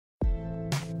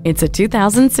It's a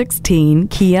 2016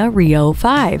 Kia Rio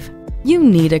 5. You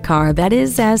need a car that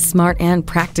is as smart and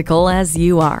practical as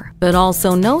you are, but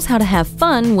also knows how to have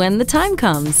fun when the time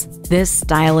comes. This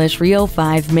stylish Rio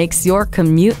 5 makes your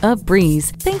commute a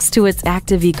breeze thanks to its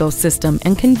active ecosystem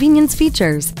and convenience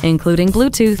features, including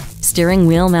Bluetooth, steering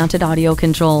wheel mounted audio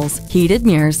controls, heated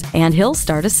mirrors, and hill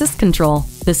start assist control.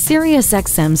 The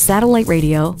SiriusXM satellite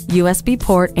radio, USB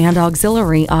port, and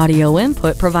auxiliary audio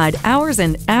input provide hours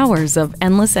and hours of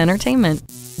endless entertainment.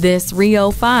 This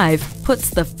Rio 5 puts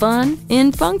the fun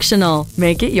in functional.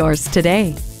 Make it yours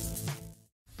today.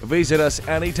 Visit us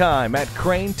anytime at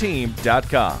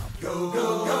crainteam.com. Go,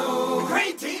 go, go.